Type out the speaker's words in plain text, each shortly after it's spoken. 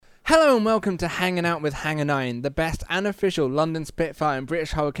Hello and welcome to Hanging Out with Hanger 9, the best and official London Spitfire and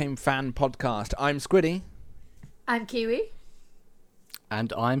British Hurricane fan podcast. I'm Squiddy. I'm Kiwi.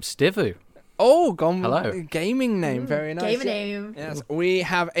 And I'm Stivu. Oh, gone. Hello. Gaming name, very nice. Gaming name. Yes, we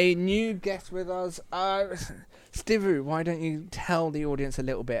have a new guest with us. Stivu, why don't you tell the audience a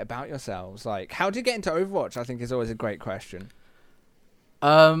little bit about yourselves? Like, how did you get into Overwatch? I think is always a great question.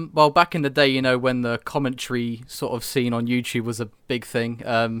 Well, back in the day, when the commentary sort of scene on YouTube was a big thing,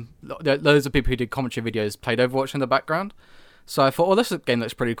 loads of people who did commentary videos played Overwatch in the background. So I thought, well, this game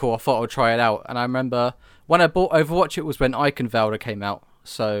looks pretty cool. I thought I'd try it out. And I remember when I bought Overwatch, it was when Eichenwalder came out.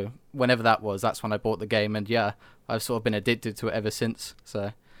 So whenever that was, that's when I bought the game. And yeah, I've sort of been addicted to it ever since.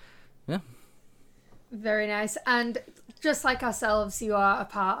 So, yeah. Very nice. And just like ourselves, you are a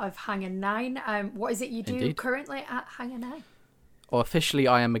part of Hanger 9. What is it you do Indeed. currently at Hanger 9? Well, officially,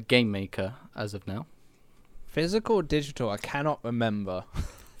 I am a game maker as of now. Physical or digital? I cannot remember.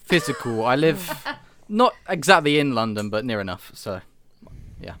 Physical. I live not exactly in London, but near enough. So,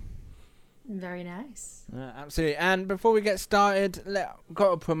 yeah. Very nice. Absolutely. And before we get started, got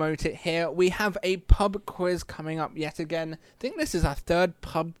to promote it here. We have a pub quiz coming up yet again. I think this is our third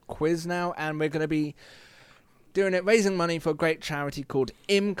pub quiz now, and we're going to be doing it, raising money for a great charity called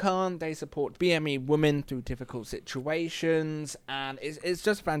IMCAN. They support BME women through difficult situations, and it's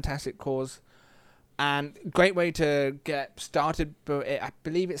just a fantastic cause. And great way to get started. But I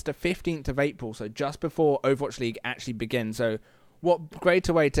believe it's the 15th of April, so just before Overwatch League actually begins. So what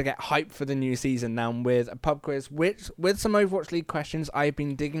greater way to get hyped for the new season than with a pub quiz, which with some Overwatch League questions. I've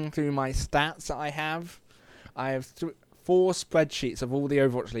been digging through my stats that I have. I have 4 spreadsheets of all the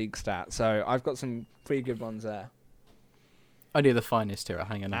Overwatch League stats, so I've got some pretty good ones there. Only the finest here at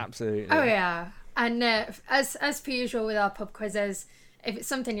Hanger 9. Absolutely. Oh, yeah. And as per usual with our pub quizzes, if it's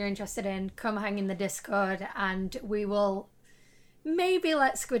something you're interested in, come hang in the Discord and we will maybe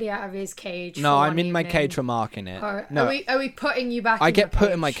let Squiddy out of his cage. No, I'm in my cage for marking it. Or no, are we putting you back I in get your put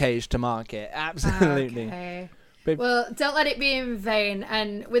in cage? my cage to mark it. Absolutely. Okay. But- Well, don't let it be in vain.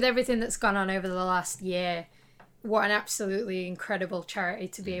 And with everything that's gone on over the last year, what an absolutely incredible charity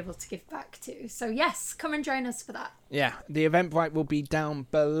to be able to give back to. So yes, come and join us for that. Yeah, the Eventbrite will be down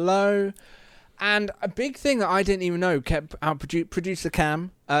below. And a big thing that I didn't even know, our producer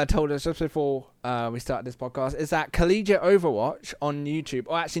Cam told us just before we started this podcast, is that Collegiate Overwatch on YouTube,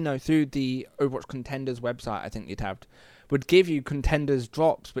 or actually no, through the Overwatch Contenders website, I think you'd have, would give you Contenders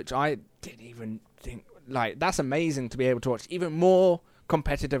drops, which I didn't even think, like, that's amazing to be able to watch even more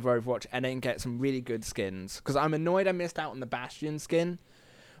competitive Overwatch and then get some really good skins. Because I'm annoyed I missed out on the Bastion skin,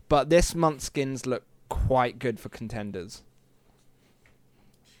 but this month's skins look quite good for Contenders.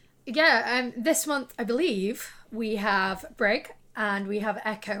 Yeah, this month I believe we have Brig and we have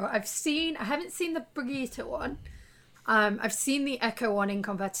Echo. I haven't seen the Brigitte one. I've seen the Echo one in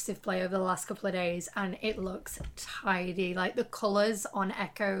competitive play over the last couple of days, and it looks tidy. Like the colours on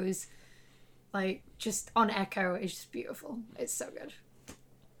Echo's, like just on Echo is just beautiful. It's so good.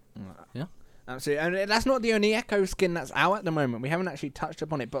 Yeah. Absolutely. And that's not the only Echo skin that's out at the moment. We haven't actually touched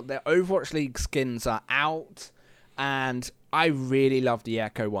upon it, but the Overwatch League skins are out, and I really love the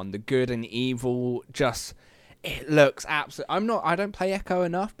Echo one. The good and evil, just, it looks absolutely... I don't play Echo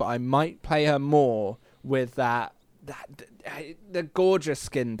enough, but I might play her more with the gorgeous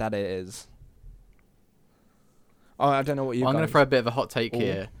skin that it is. Oh, I don't know what you I'm guys... going to throw a bit of a hot take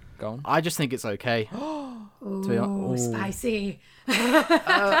here. Go on. I just think it's okay. Ooh, spicy.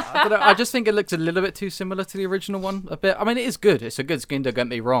 I don't know, I just think it looks a little bit too similar to the original one. A bit. I mean, it is good. It's a good skin, don't get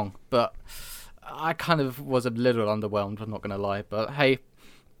me wrong. But I kind of was a little underwhelmed, I'm not going to lie. But hey,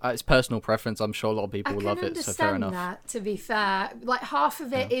 it's personal preference. I'm sure a lot of people will love it, so fair enough. I can understand that, to be fair. Like, half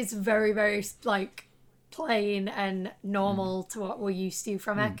of it is very, very, like, plain and normal to what we're used to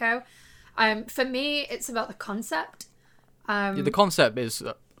from Echo. For me, it's about the concept. Yeah, the concept is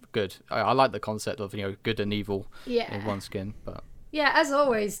good. I like the concept of, good and evil Yeah. in one skin. But Yeah, as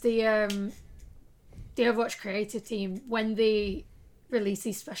always, the Overwatch creative team, when they release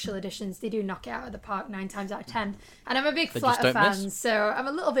these special editions, they do knock it out of the park 9 times out of 10. And I'm a big They Flutter just don't fan, miss. so I'm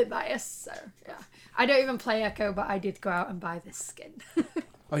a little bit biased. So yeah, I don't even play Echo, but I did go out and buy this skin.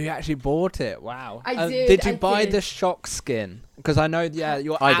 Oh, you actually bought it? Wow. I did, Did you I buy did. the Shock skin? Because I know, I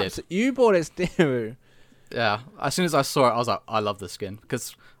did. You bought it, Stu. yeah, as soon as I saw it, I was like, I love this skin.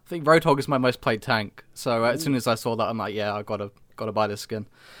 Because I think Roadhog is my most played tank. So as soon as I saw that, I'm like, yeah, I gotta buy this skin.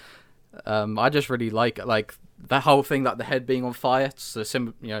 I just really like that whole thing, like the head being on fire, to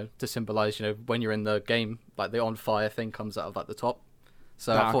symbolize, when you're in the game, like the on fire thing comes out of like the top.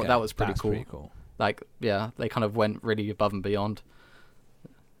 So I thought that was pretty cool. Like, yeah, they kind of went really above and beyond.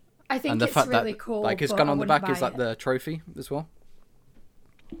 I think And the it's fact really that cool. like his but gun I on the wouldn't back is buy like it. the trophy as well.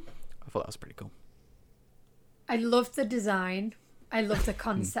 thought that was pretty cool. I love the design. I love the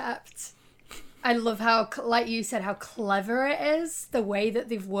concept. I love how, like you said, how clever it is. The way that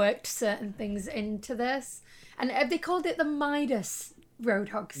they've worked certain things into this. And have they called it the Midas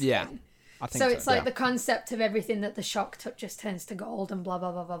Roadhog skin? Yeah. I think so it's like yeah. the concept of everything that the shock touches turns to gold and blah,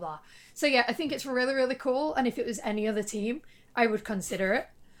 blah, blah, blah, blah. So yeah, I think it's really, really cool. And if it was any other team, I would consider it.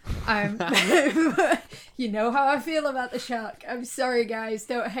 You know how I feel about the shark. I'm sorry, guys.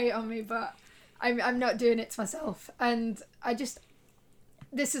 Don't hate on me, but I'm not doing it to myself. And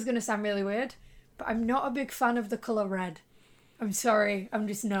this is going to sound really weird, but I'm not a big fan of the colour red. I'm sorry. I'm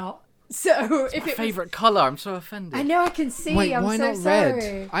just not. So It's my favourite colour. I'm so offended. I know, I can see. Wait, I'm why so not sorry.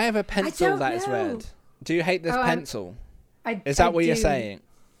 red? I have a pencil don't that is know. red. Do you hate this Oh, pencil? I Is that what you're do. saying?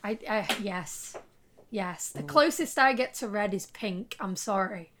 Yes. The closest I get to red is pink. I'm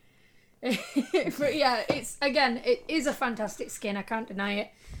sorry. But yeah, it is a fantastic skin. I can't deny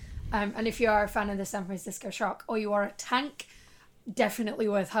it. And if you are a fan of the San Francisco Shock or you are a tank, definitely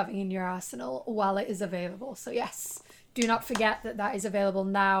worth having in your arsenal while it is available. So yes, do not forget that is available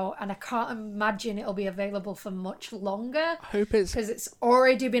now, and I can't imagine it'll be available for much longer. I hope it's... Because it's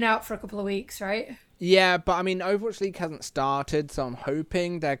already been out for a couple of weeks, right? Yeah, but I mean, Overwatch League hasn't started, so I'm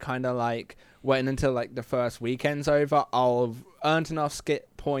hoping they're kind of like waiting until like the first weekend's over. I'll have earned enough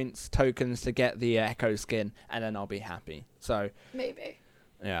skip points, tokens to get the Echo skin, and then I'll be happy. So Maybe.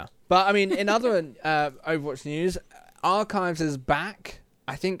 yeah, but I mean, in other Overwatch news, Archives is back.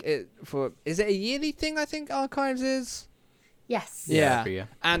 I think is it a yearly thing? I think Archives is. Yes. Yeah, every year.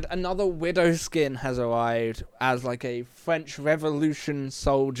 and another Widow skin has arrived as like a French Revolution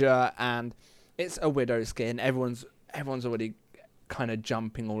soldier, and it's a Widow skin. Everyone's already kind of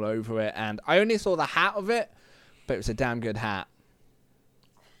jumping all over it, and I only saw the hat of it, but it was a damn good hat.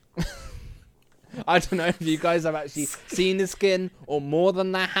 I don't know if you guys have actually seen the skin or more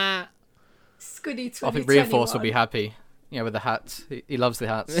than the hat. Squiddy I think Reinforce will be happy. Yeah, with the hats. He loves the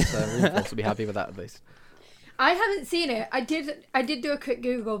hats, so Reinforce will be happy with that at least. I haven't seen it. I did do a quick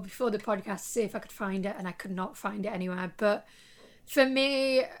Google before the podcast to see if I could find it, and I could not find it anywhere. But for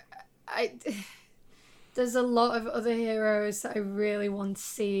me, there's a lot of other heroes that I really want to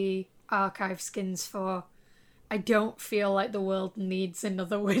see archive skins for. I don't feel like the world needs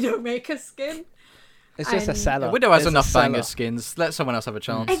another Widowmaker skin. It's just a seller. Yeah, Widow has It's a enough seller. banger skins. Let someone else have a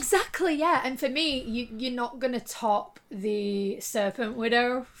chance. Exactly, yeah. And for me, you're not going to top the Serpent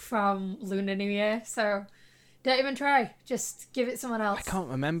Widow from Lunar New Year. So don't even try. Just give it someone else. I can't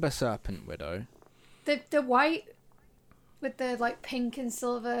remember Serpent Widow. The white with the like pink and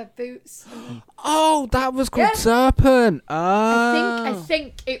silver boots. Oh, that was called Yeah. Serpent. Oh. I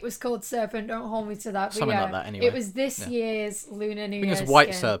think it was called Serpent. Don't hold me to that. But Something yeah, like that anyway. It was this Yeah. year's Lunar New I think Year it's White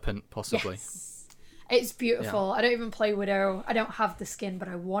skin. Serpent, possibly. Yes. It's beautiful. I don't even play Widow. I don't have the skin, but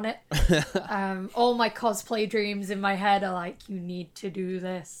I want it. All my cosplay dreams in my head are like, you need to do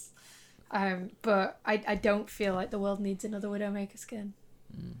this. But I don't feel like the world needs another Widowmaker skin.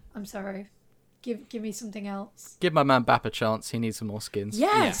 I'm sorry. Give me something else. Give my man Bap a chance. He needs some more skins.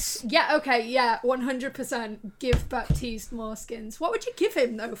 Yes. Yeah, okay, yeah, 100% give Baptiste more skins. What would you give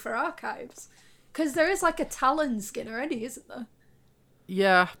him, though, for Archives? Because there is, like, a Talon skin already, isn't there?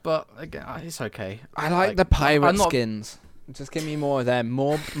 Yeah, but again, it's okay. I like the pirate I'm not- skins. Just give me more of them.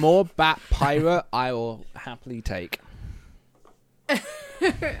 More Bat Pirate I will happily take.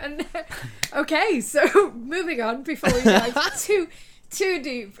 And, okay, so moving on before we dive too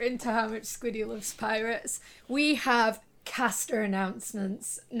deep into how much Squiddy loves pirates, we have caster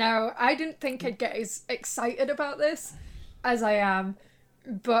announcements. Now, I didn't think I'd get as excited about this as I am,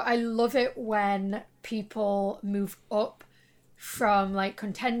 but I love it when people move up from like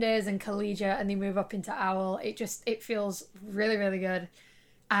contenders and collegiate and they move up into owl. It feels really, really good.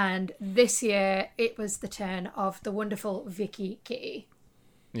 And this year it was the turn of the wonderful Vicky Kitty.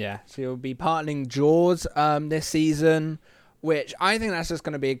 Yeah, so you'll be partnering Jaws this season, which I think that's just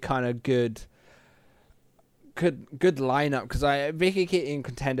going to be a kind of good lineup, because Vicky Kitty in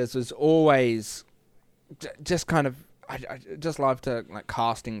contenders was always just kind of I just loved her like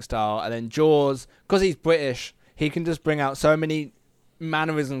casting style, and then Jaws, because he's British, he can just bring out so many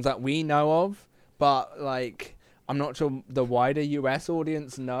mannerisms that we know of, but like I'm not sure the wider US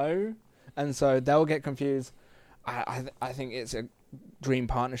audience know, and so they'll get confused. I think it's a dream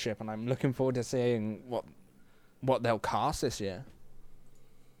partnership, and I'm looking forward to seeing what they'll cast this year.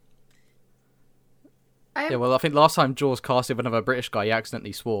 Yeah, well, I think last time Jaws casted with another British guy, he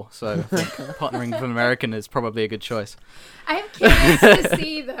accidentally swore. So I think partnering with an American is probably a good choice. I am curious to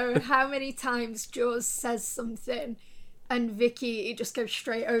see, though, how many times Jaws says something and Vicky just goes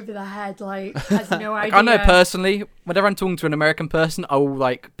straight over the head, like, has no idea. I know personally, whenever I'm talking to an American person, I will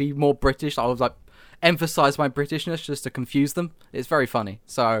like be more British. I will like emphasize my Britishness just to confuse them. It's very funny.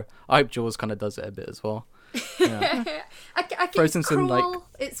 So I hope Jaws kind of does it a bit as well. Yeah. It's cruel,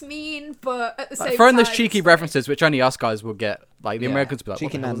 it's mean, but at the same time... Throwing those cheeky references, which only us guys will get. Like, the Americans will be like,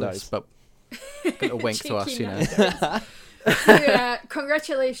 cheeky what the hell is this? But a wink to us, you know. So, yeah,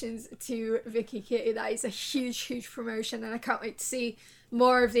 congratulations to Vicky Kitty. That is a huge promotion, and I can't wait to see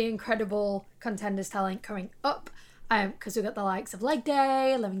more of the incredible Contenders talent coming up. Because we've got the likes of Leg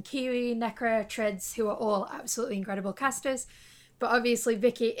Day, Lemon Kiwi, Necra, Treads, who are all absolutely incredible casters. But obviously,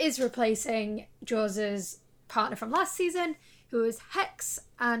 Vicky is replacing Jaws' partner from last season, who is Hex.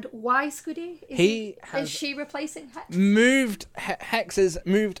 And why, Squiddy? Is she replacing Hex? Hex has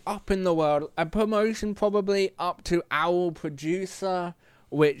moved up in the world. A promotion probably up to Owl Producer,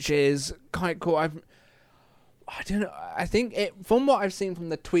 which is quite cool. I don't know. I think from what I've seen from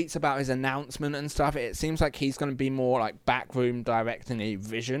the tweets about his announcement and stuff, it seems like he's going to be more like backroom directing a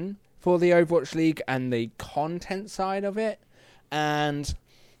vision for the Overwatch League and the content side of it. And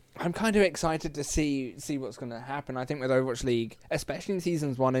I'm kind of excited to see what's going to happen. I think with Overwatch League, especially in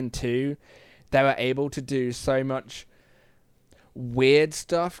seasons 1 and 2, they were able to do so much weird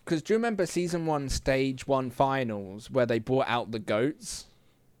stuff. Because do you remember season 1 stage 1 finals where they brought out the goats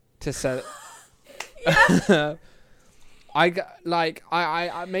to sell? I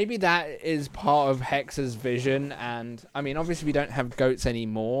maybe that is part of Hex's vision, and I mean obviously we don't have goats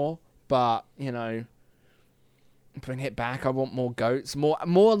anymore, but you know, bring it back. I want more goats,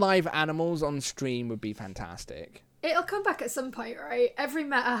 more live animals on stream would be fantastic. It'll come back at some point, right? Every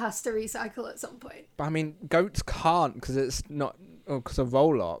meta has to recycle at some point. But I mean, goats can't because it's not because of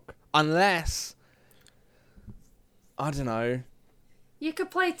Rollock, unless I don't know. You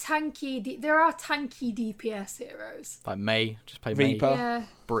could play tanky. There are tanky DPS heroes. Like May, just play Reaper.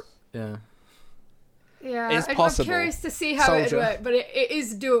 May. Yeah. Yeah, it's possible. I'm curious to see how it would work, but it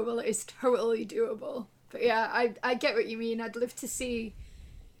is doable. It is totally doable. But yeah, I get what you mean. I'd love to see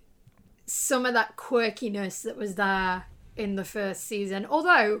some of that quirkiness that was there in the first season.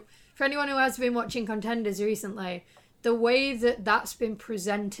 Although, for anyone who has been watching Contenders recently, the way that that's been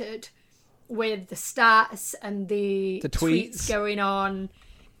presented with the stats and the tweets going on,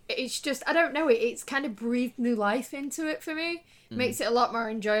 it's just, I don't know, it's kind of breathed new life into it for me. Makes it a lot more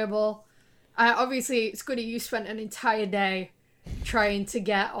enjoyable. Obviously, it's good that you spent an entire day trying to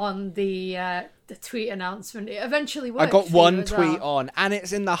get on the tweet announcement. It eventually worked. I got one tweet on, and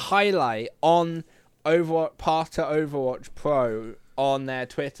it's in the highlight on Overwatch Path to Overwatch Pro on their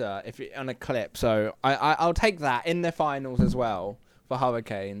Twitter, on a clip. So I'll take that in the finals as well for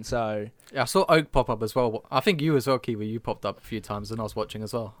Hurricane. So yeah, I saw Oak pop up as well. I think you as well, Kiwi. You popped up a few times, and I was watching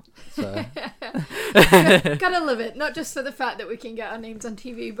as well. So gotta love it. Not just for the fact that we can get our names on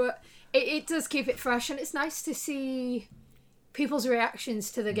TV, but it does keep it fresh, and it's nice to see people's reactions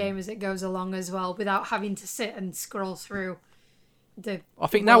to the game as it goes along as well, without having to sit and scroll through I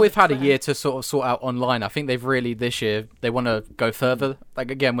think now we've had a year to sort of sort out online. I think they've really, this year, they want to go further.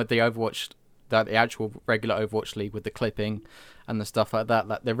 Like, again, with the Overwatch, the actual regular Overwatch League, with the clipping and the stuff like that,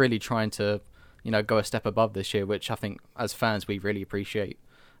 like, they're really trying to, you know, go a step above this year, which I think, as fans, we really appreciate.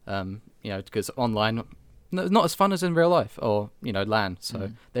 You know, because online, not as fun as in real life, or, you know, LAN.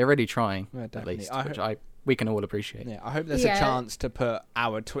 So they're really trying, at least, which we can all appreciate. Yeah, I hope there's a chance to put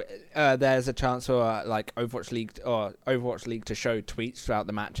our there's a chance for like Overwatch League to show tweets throughout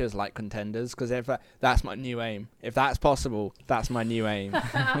the matches like Contenders, because if that's my new aim. If that's possible, that's my new aim.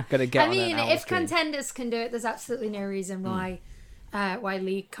 Gonna get. I mean, if Contenders can do it, there's absolutely no reason why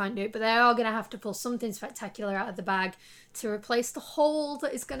League can't do it. But they are gonna have to pull something spectacular out of the bag to replace the hole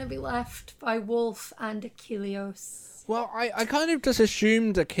that is gonna be left by Wolf and Achilleos. Well, I kind of just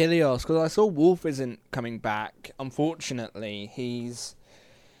assumed Achilleos because I saw Wolf isn't coming back. Unfortunately,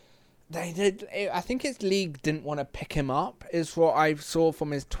 I think his league didn't want to pick him up, is what I saw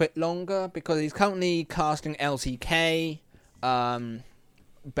from his tweet longer, because he's currently casting LCK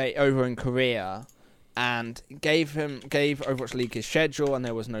over in Korea, and gave Overwatch League his schedule, and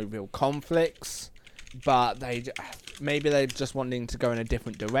there was no real conflicts. But maybe they're just wanting to go in a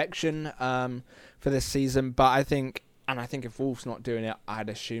different direction for this season. But I think if Wolf's not doing it, I'd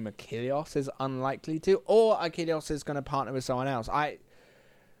assume Achilleos is unlikely to, or Achilleos is going to partner with someone else. I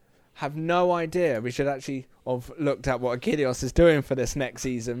have no idea. We should actually have looked at what Achilleos is doing for this next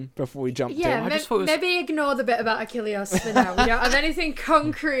season before we jumped in. Yeah, maybe ignore the bit about Achilleos for now. We don't have anything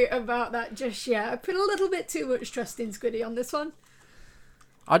concrete about that just yet. I put a little bit too much trust in Squiddy on this one.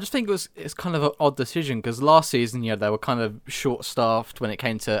 I just think it's kind of an odd decision, because last season, they were kind of short-staffed when it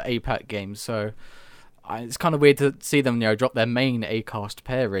came to APAC games, so it's kind of weird to see them, drop their main A-cast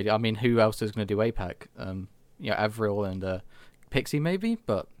pair. Really, I mean, who else is going to do APAC? Avril and Pixie maybe,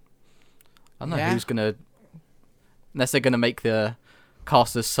 but I don't know who's going to. Unless they're going to make the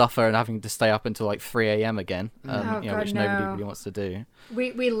casters suffer and having to stay up until like 3 a.m. again, which nobody really wants to do.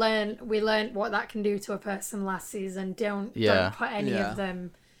 We learned what that can do to a person last season. Don't put any of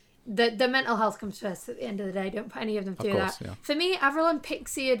them. The mental health comes first at the end of the day. Don't put any of them through that. Yeah. For me, Avril and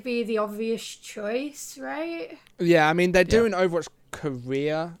Pixie would be the obvious choice, right? Yeah, I mean, they're doing Overwatch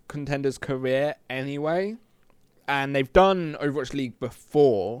Contenders career anyway. And they've done Overwatch League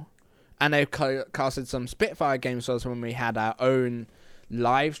before. And they've casted some Spitfire games for us when we had our own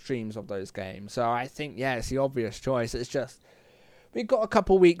live streams of those games. So I think, it's the obvious choice. It's just, we've got a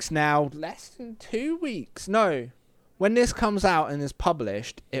couple weeks now. Less than 2 weeks. No. When this comes out and is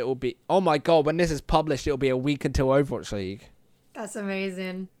published, it will be... Oh my god, when this is published, it'll be a week until Overwatch League. That's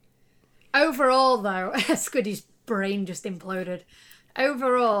amazing. Overall, though, Squiddy's brain just imploded.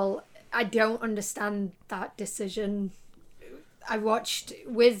 Overall, I don't understand that decision. I watched,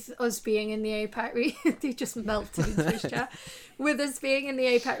 with us being in the APAC region... They just melted into his chat. With us being in the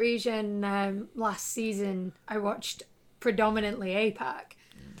APAC region last season, I watched predominantly APAC.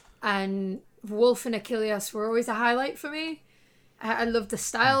 And... Wolf and Achilles were always a highlight for me. I loved the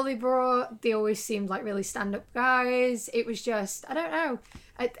style they brought. They always seemed like really stand-up guys. It was just, I don't know.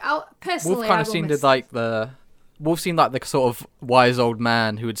 I personally, Wolf kind of seemed like the sort of wise old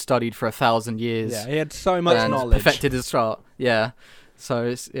man who had studied for 1,000 years. Yeah, he had so much knowledge. Perfected his art. Yeah. So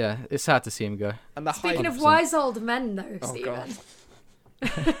it's sad to see him go. And speaking of wise old men, though, Stephen.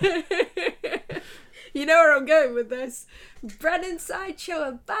 You know where I'm going with this. Brennan Sideshow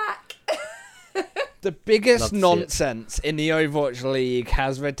are back. The biggest nonsense in the Overwatch League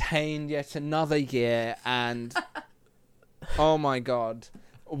has retained yet another year, and oh my god,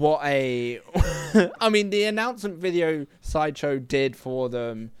 what a... I mean, the announcement video Sideshow did for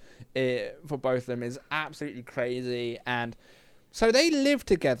them, for both of them, is absolutely crazy. And so they live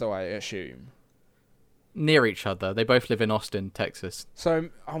together, I assume. Near each other. They both live in Austin, Texas. So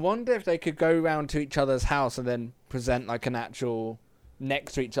I wonder if they could go round to each other's house and then present like an actual...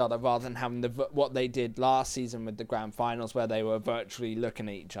 next to each other, rather than having what they did last season with the grand finals where they were virtually looking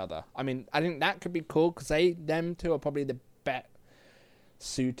at each other. I mean, I think that could be cool because them two are probably the best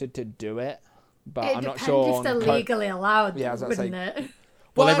suited to do it. But I'm not sure if they're legally allowed, wouldn't it?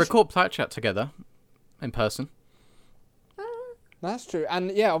 Well, they record Plat Chat together in person. That's true.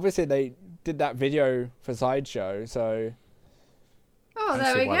 And yeah, obviously they did that video for Sideshow, so... Oh,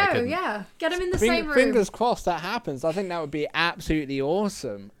 there we go. Yeah. Get them in the same room. Fingers crossed that happens. I think that would be absolutely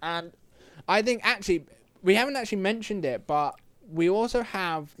awesome. And I think actually, we haven't actually mentioned it, but we also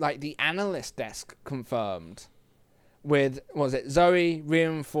have like the analyst desk confirmed with, was it Zoe,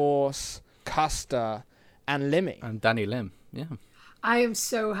 Reinforce, Custer, and Limmy. And Danny Lim, yeah. I am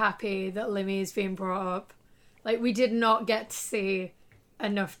so happy that Limmy is being brought up. Like, we did not get to see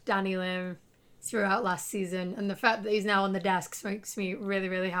enough Danny Lim throughout last season, and the fact that he's now on the desk makes me really,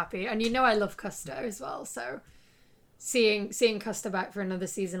 really happy. And I love Custer as well, so seeing Custer back for another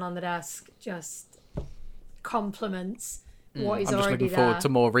season on the desk just complements what he's already there. I'm just looking forward to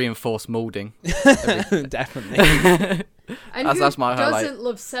more reinforced moulding. Definitely. And that's my highlight. Doesn't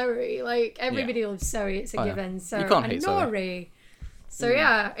love Zoe? Like, everybody loves Zoe, it's a given. So, you can't hate Nori. So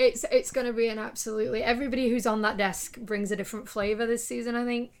yeah, it's going to be an absolutely... Everybody who's on that desk brings a different flavour this season, I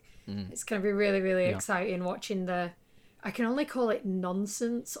think. It's going to be really, really exciting watching I can only call it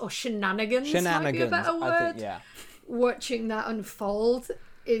nonsense or shenanigans might be a better word. I think, Watching that unfold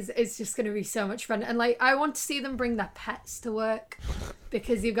is just going to be so much fun. And like, I want to see them bring their pets to work,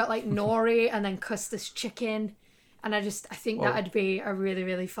 because you've got like Nori and then Custer's chicken. And I think that'd be a really,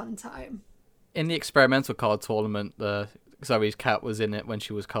 really fun time. In the experimental card tournament, Zoe's cat was in it when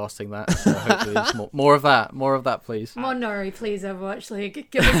she was casting that. So hopefully there's more of that. More of that, please. More Nori, please, Overwatch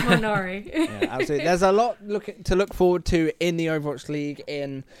League. Give us more Nori. Yeah, absolutely. There's a lot to look forward to in the Overwatch League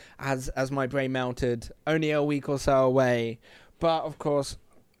as my brain melted, only a week or so away. But, of course,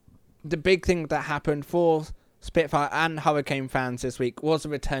 the big thing that happened for Spitfire and Hurricane fans this week was the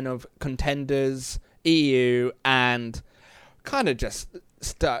return of Contenders, EU, and kind of just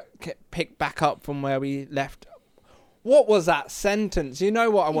pick back up from where we left. What was that sentence? You know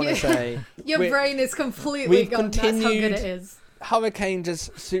what I want to say. Your brain is completely gone. That's how good it is. Hurricane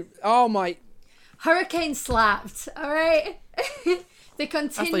just... Oh, my... Hurricane slapped, all right? They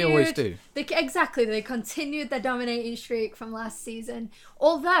continued... As they always do. Exactly. They continued their dominating streak from last season.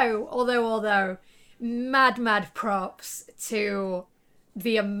 Although, mad props to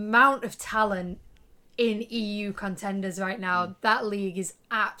the amount of talent in EU Contenders right now. That league is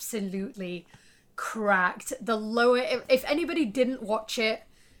absolutely... cracked. The lower, if anybody didn't watch it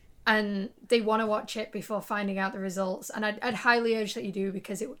and they want to watch it before finding out the results, and I'd highly urge that you do,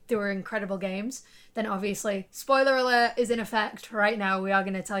 because they were incredible games, then obviously, spoiler alert is in effect right now. We are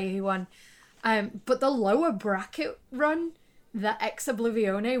going to tell you who won. But the lower bracket run that Ex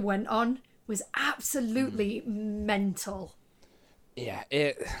Oblivione went on was absolutely mental. Yeah,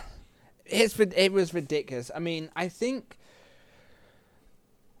 it was ridiculous. I mean, I think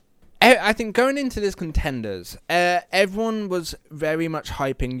going into this contenders, everyone was very much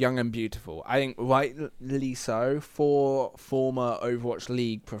hyping Young and Beautiful. I think rightly so, for former Overwatch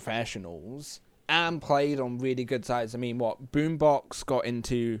League professionals and played on really good sides. I mean, Boombox got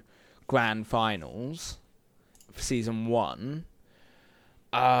into grand finals for season 1.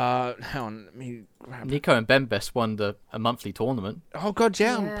 Hang on, let me grab Nico and Bembest won a monthly tournament. Oh god,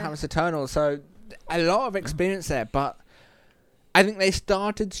 yeah, on Paris Eternal. So a lot of experience there, but I think they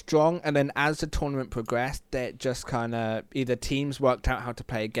started strong, and then as the tournament progressed, they just kind of either teams worked out how to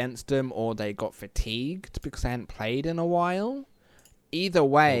play against them, or they got fatigued because they hadn't played in a while. Either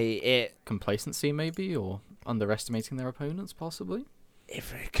way, complacency maybe, or underestimating their opponents possibly.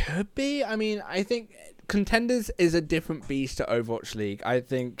 If it could be, I mean, I think Contenders is a different beast to Overwatch League. I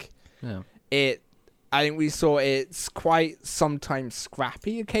think we saw it's quite sometimes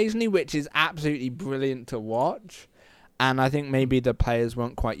scrappy occasionally, which is absolutely brilliant to watch. And I think maybe the players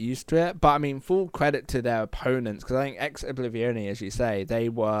weren't quite used to it. But I mean, full credit to their opponents, because I think Ex Oblivione, as you say, they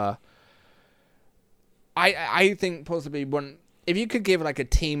were. I think possibly one. If you could give like a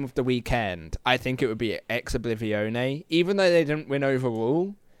team of the weekend, I think it would be Ex Oblivione. Even though they didn't win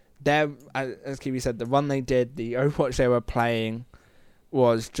overall, as Kiwi said, the run they did, the Overwatch they were playing,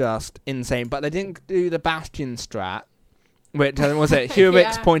 was just insane. But they didn't do the Bastion strat, which was it?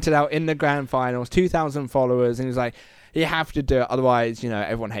 Hurix pointed out in the grand finals, 2,000 followers, and he was like, "You have to do it, otherwise,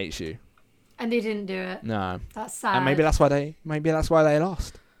 everyone hates you." And they didn't do it. No, that's sad. And maybe that's why they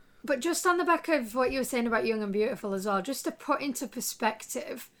lost. But just on the back of what you were saying about Young and Beautiful as well, just to put into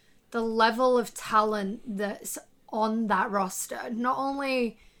perspective the level of talent that's on that roster, not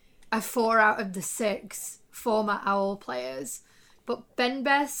only are 4 out of the 6 former Owl players, but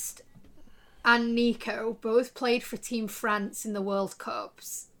Bembest and Nico both played for Team France in the World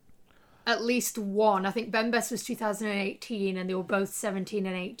Cups. At least one. I think Bembest was 2018 and they were both 17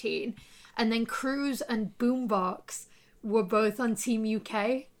 and 18. And then Cruz and Boombox were both on Team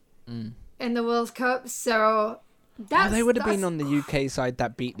UK in the World Cup. So they would have been on the UK side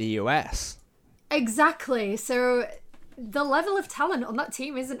that beat the US. Exactly. So the level of talent on that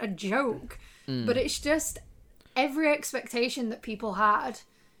team isn't a joke, but it's just every expectation that people had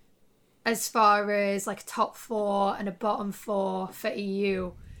as far as like a top 4 and a bottom 4 for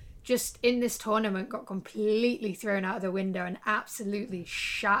EU just in this tournament got completely thrown out of the window and absolutely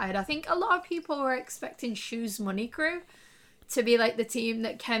shattered. I think a lot of people were expecting Shoes Money Crew to be like the team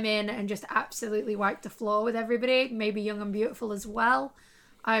that came in and just absolutely wiped the floor with everybody, maybe Young and Beautiful as well.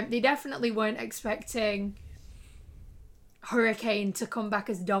 They definitely weren't expecting Hurricane to come back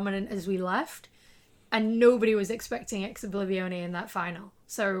as dominant as we left, and nobody was expecting Ex Oblivione in that final.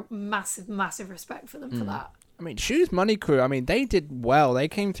 So massive, massive respect for them for that. I mean, Shoes Money Crew, I mean, they did well. They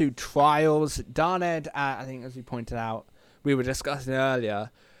came through trials. Darned, I think as we pointed out, we were discussing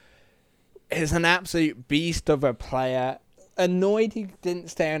earlier, is an absolute beast of a player. Annoyed he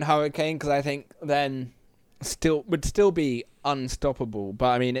didn't stay on Hurricane, because I think then would still be unstoppable. But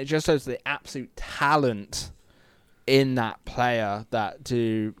I mean, it just shows the absolute talent in that player that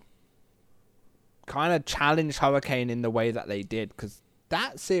to kind of challenge Hurricane in the way that they did, because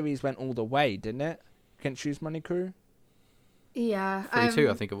that series went all the way, didn't it? Against Shoes Money Crew? Yeah. 3-2,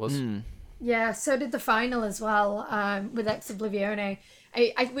 I think it was. Yeah, so did the final as well, with Ex Oblivione.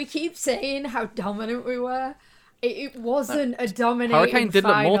 We keep saying how dominant we were. It wasn't a dominating Hurricane did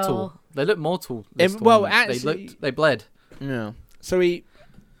final. look mortal. They looked mortal. Actually, they bled. Yeah. So he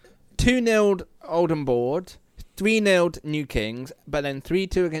 2-0'd Oldham Board, 3-0'd New Kings, but then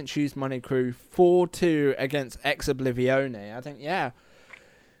 3-2 against Shoes Money Crew, 4-2 against Ex Oblivione. I think,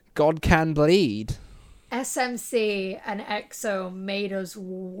 God can bleed. SMC and EXO made us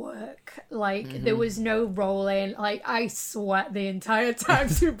work. Like, there was no rolling. Like, I sweat the entire time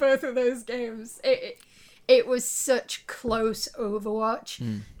through both of those games. It was such close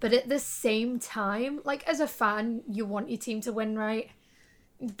Overwatch. But at the same time, like, as a fan, you want your team to win, right?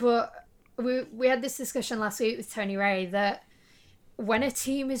 But we had this discussion last week with Tony Ray that when a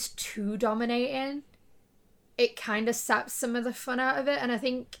team is too dominating, it kind of saps some of the fun out of it. And I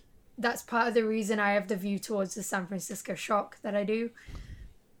think that's part of the reason I have the view towards the San Francisco Shock that I do.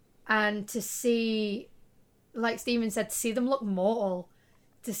 And to see, like Steven said, to see them look mortal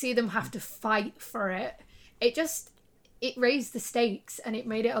to see them have to fight for it, it raised the stakes and it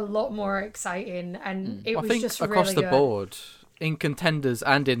made it a lot more exciting, and it I was think just across really the good. board, in contenders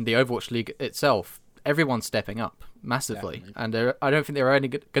and in the Overwatch League itself, everyone's stepping up massively. Definitely. And I don't think there are only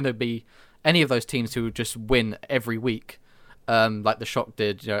going to be any of those teams who just win every week, like the Shock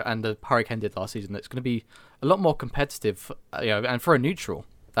did, and the Hurricane did last season. It's going to be a lot more competitive, and for a neutral,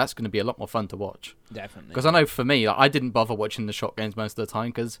 that's going to be a lot more fun to watch. Definitely. Because I know for me, I didn't bother watching the Shock games most of the time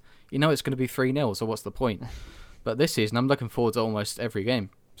because it's going to be 3-0, so what's the point? But this season, I'm looking forward to almost every game,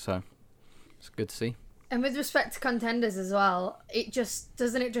 so it's good to see. And with respect to contenders as well,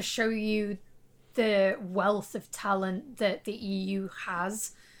 doesn't it just show you the wealth of talent that the EU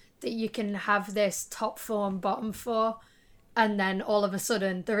has, that you can have this top 4 and bottom 4, and then all of a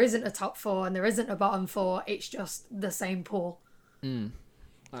sudden there isn't a top 4 and there isn't a bottom 4, it's just the same pool.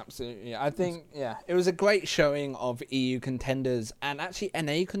 Absolutely. I think, it was a great showing of EU contenders and actually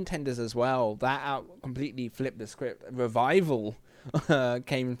NA contenders as well. That completely flipped the script. Revival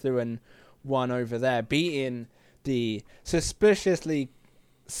came through and won over there, beating the suspiciously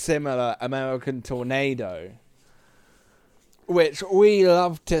similar American Tornado, which we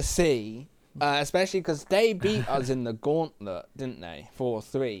love to see, especially because they beat us in the gauntlet, didn't they?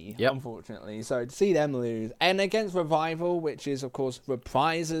 4-3, Yep. Unfortunately. So to see them lose, and against Revival, which is of course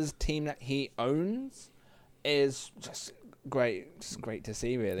Reprise's team that he owns, is just great. Just great to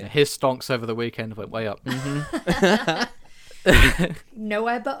see, really. His stonks over the weekend went way up.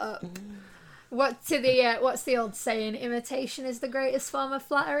 Nowhere but up. What's the old saying? Imitation is the greatest form of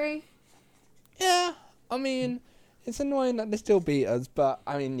flattery. Yeah, I mean, it's annoying that they still beat us, but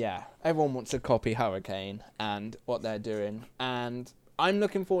I mean, everyone wants to copy Hurricane and what they're doing, and I'm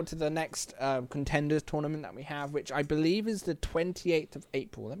looking forward to the next contenders tournament that we have, which I believe is the 28th of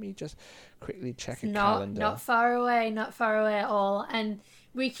April. Let me just quickly check a calendar. Not far away at all. And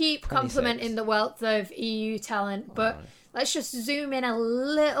we keep 26. complimenting the wealth of EU talent, but let's just zoom in a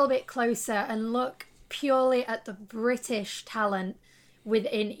little bit closer and look purely at the British talent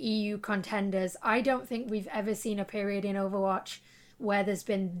within EU contenders. I don't think we've ever seen a period in Overwatch where there's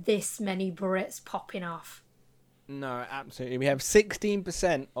been this many Brits popping off. No, absolutely. We have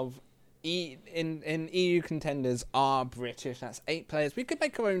 16% of in EU contenders are British. That's 8 players. We could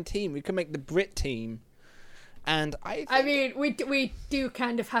make our own team. We could make the Brit team. And I mean, we do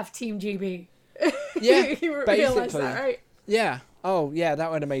kind of have Team GB. Yeah, You basically. realise that, right? Yeah. Oh, yeah, that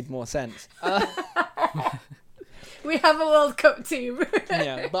would have made more sense. We have a World Cup team.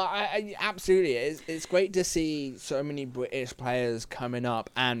 Yeah, but I absolutely, it's great to see so many British players coming up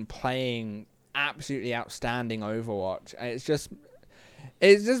and playing absolutely outstanding Overwatch. And it just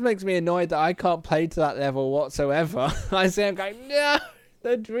makes me annoyed that I can't play to that level whatsoever. I'm going, no,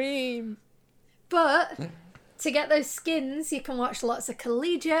 the dream. But to get those skins, you can watch lots of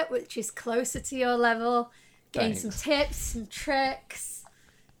Collegiate, which is closer to your level. Gain some tips, some tricks.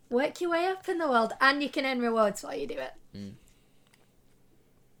 Work your way up in the world, and you can earn rewards while you do it.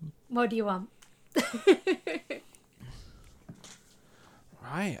 What do you want?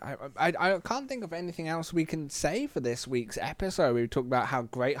 Right. I can't think of anything else we can say for this week's episode. We talked about how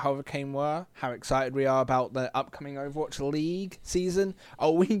great Hurricane were, how excited we are about the upcoming Overwatch League season,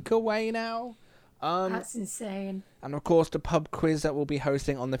 a week away now. That's insane. And of course, the pub quiz that we'll be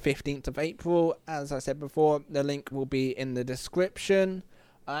hosting on the 15th of April. As I said before, the link will be in the description.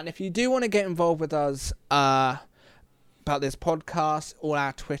 And if you do want to get involved with us about this podcast, all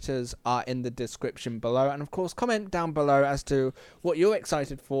our Twitters are in the description below. And of course, comment down below as to what you're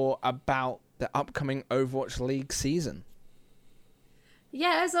excited for about the upcoming Overwatch League season.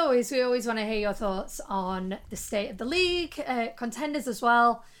 Yeah, as always, we always want to hear your thoughts on the state of the league, contenders as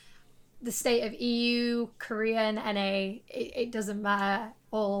well, the state of EU, Korean, NA. It doesn't matter.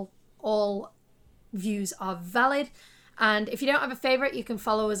 All views are valid. And if you don't have a favourite, you can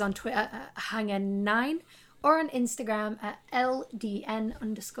follow us on Twitter at Hanger9 or on Instagram at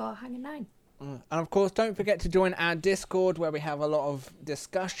LDN_Hanger9. And of course, don't forget to join our Discord where we have a lot of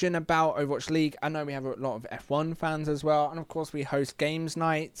discussion about Overwatch League. I know we have a lot of F1 fans as well. And of course, we host games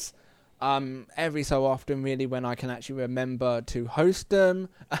nights every so often, really, when I can actually remember to host them.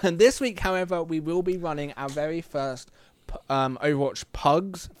 And this week, however, we will be running our very first Overwatch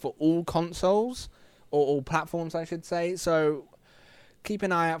Pugs for all consoles. Or all platforms, I should say. So keep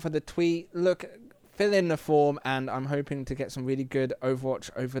an eye out for the tweet. Fill in the form, and I'm hoping to get some really good Overwatch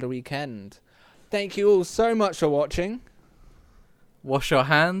over the weekend. Thank you all so much for watching. Wash your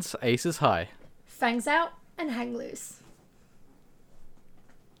hands, aces high. Fangs out and hang loose.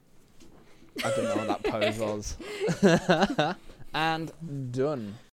 I don't know what that pose was. And done.